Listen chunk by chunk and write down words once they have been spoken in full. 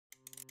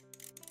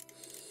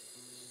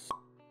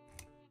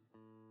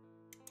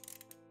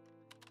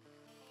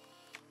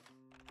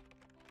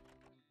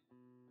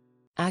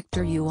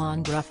Actor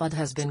Ioan Gruffudd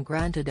has been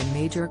granted a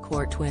major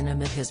court win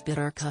amid his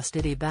bitter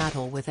custody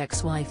battle with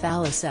ex-wife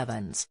Alice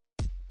Evans.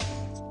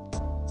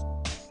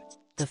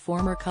 The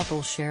former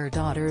couple share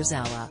daughters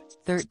Ella,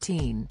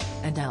 13,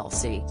 and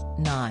Elsie,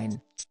 9.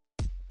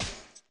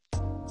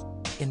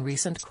 In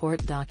recent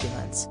court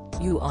documents,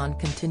 Ioan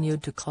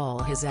continued to call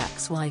his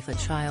ex-wife a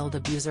child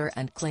abuser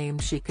and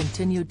claimed she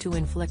continued to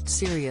inflict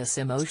serious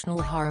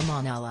emotional harm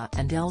on Ella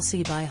and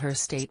Elsie by her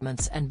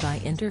statements and by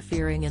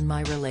interfering in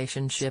my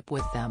relationship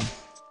with them.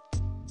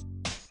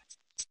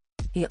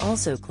 He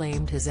also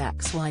claimed his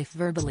ex-wife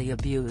verbally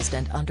abused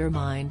and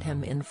undermined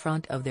him in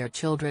front of their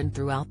children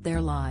throughout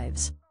their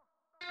lives.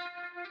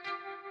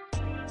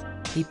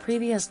 He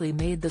previously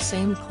made the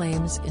same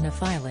claims in a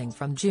filing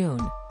from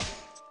June.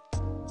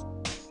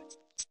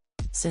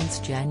 Since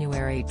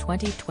January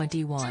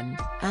 2021,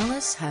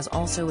 Alice has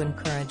also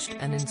encouraged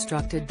and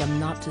instructed them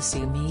not to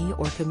see me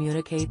or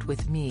communicate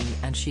with me,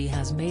 and she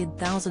has made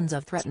thousands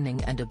of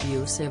threatening and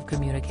abusive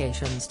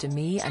communications to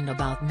me and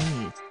about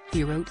me,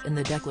 he wrote in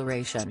the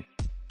declaration.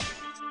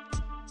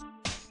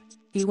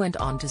 He went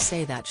on to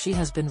say that she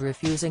has been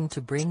refusing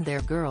to bring their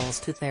girls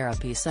to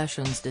therapy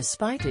sessions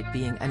despite it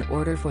being an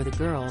order for the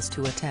girls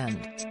to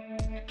attend.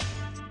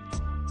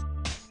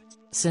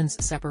 Since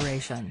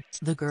separation,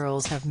 the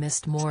girls have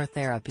missed more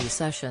therapy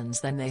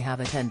sessions than they have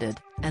attended,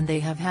 and they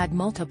have had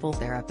multiple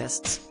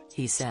therapists,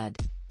 he said.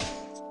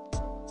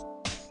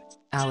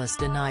 Alice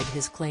denied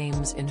his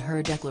claims in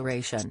her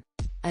declaration.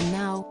 And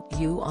now,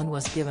 Ioan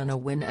was given a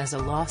win as a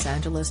Los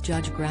Angeles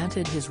judge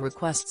granted his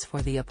requests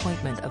for the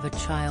appointment of a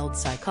child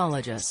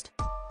psychologist.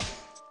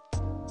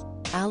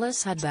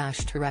 Alice had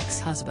bashed her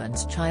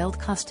ex-husband's child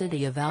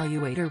custody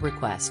evaluator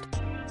request.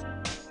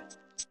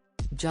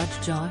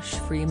 Judge Josh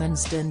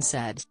Freemanston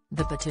said,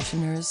 the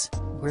petitioner's,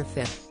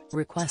 Gruffudd,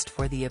 request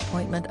for the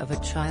appointment of a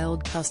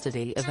child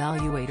custody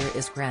evaluator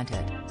is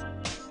granted.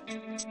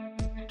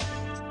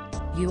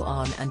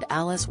 Ioan and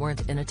Alice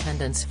weren't in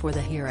attendance for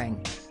the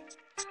hearing.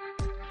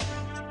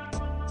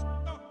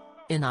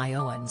 In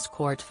Ioan's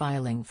court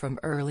filing from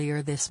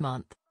earlier this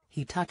month,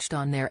 he touched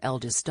on their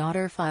eldest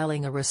daughter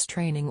filing a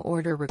restraining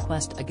order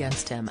request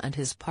against him and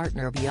his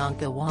partner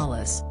Bianca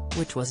Wallace,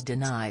 which was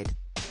denied.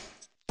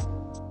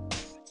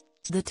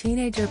 The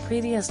teenager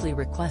previously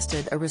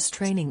requested a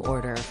restraining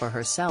order for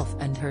herself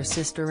and her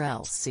sister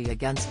Elsie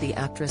against the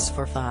actress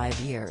for 5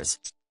 years.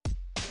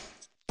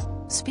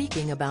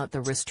 Speaking about the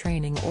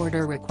restraining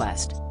order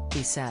request,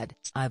 he said,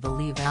 I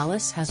believe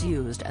Alice has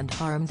used and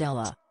harmed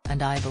Ella,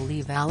 and I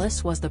believe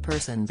Alice was the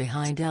person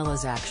behind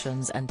Ella's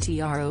actions and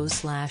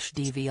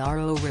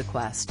TRO/DVRO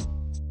request.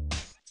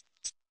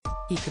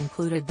 He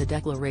concluded the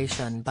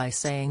declaration by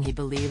saying he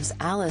believes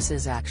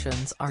Alice's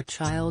actions are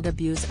child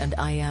abuse and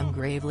I am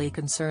gravely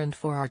concerned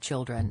for our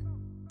children.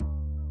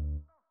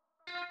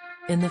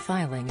 In the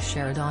filing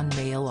shared on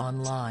Mail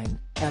Online,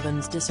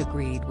 Evans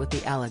disagreed with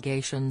the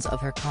allegations of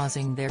her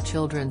causing their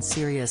children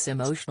serious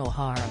emotional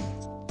harm.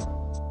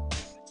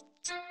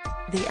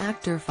 The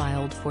actor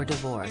filed for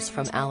divorce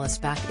from Alice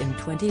back in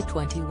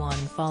 2021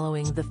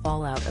 following the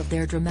fallout of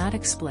their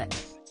dramatic split.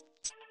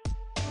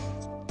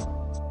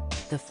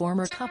 The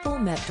former couple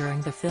met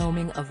during the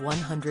filming of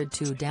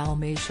 102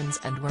 Dalmatians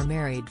and were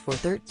married for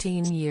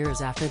 13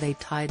 years after they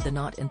tied the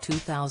knot in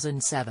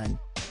 2007.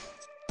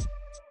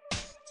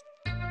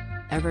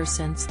 Ever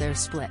since their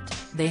split,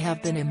 they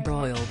have been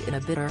embroiled in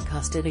a bitter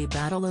custody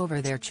battle over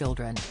their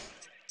children.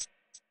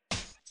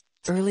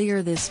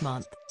 Earlier this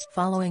month,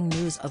 following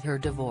news of her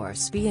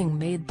divorce being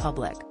made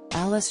public,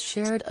 Alice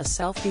shared a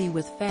selfie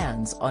with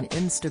fans on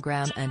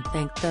Instagram and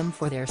thanked them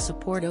for their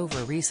support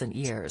over recent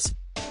years.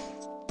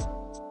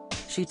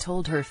 She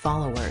told her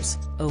followers,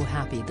 "Oh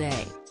happy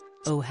day.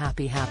 Oh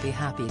happy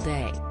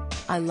day.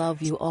 I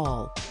love you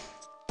all.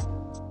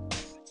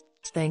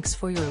 Thanks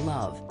for your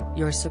love,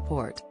 your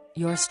support,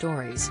 your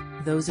stories,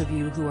 those of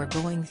you who are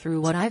going through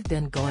what I've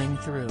been going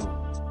through.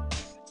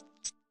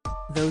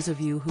 Those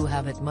of you who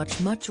have it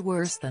much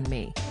worse than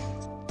me.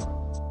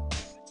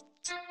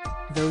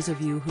 Those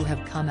of you who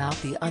have come out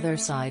the other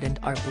side and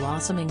are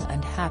blossoming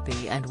and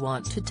happy and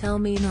want to tell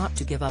me not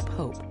to give up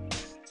hope.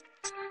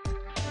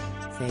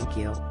 Thank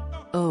you.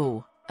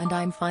 Oh, and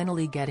I'm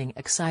finally getting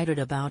excited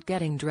about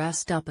getting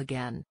dressed up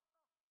again.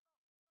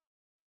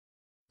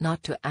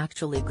 Not to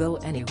actually go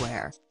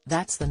anywhere,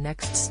 that's the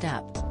next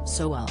step,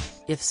 so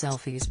if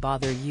selfies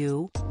bother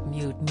you,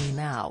 mute me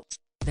now.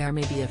 There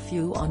may be a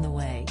few on the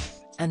way.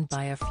 And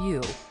by a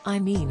few, I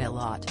mean a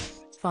lot.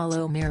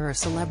 Follow Mirror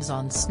Celebs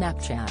on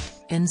Snapchat,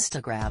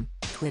 Instagram,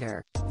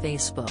 Twitter,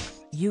 Facebook,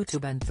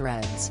 YouTube and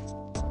Threads.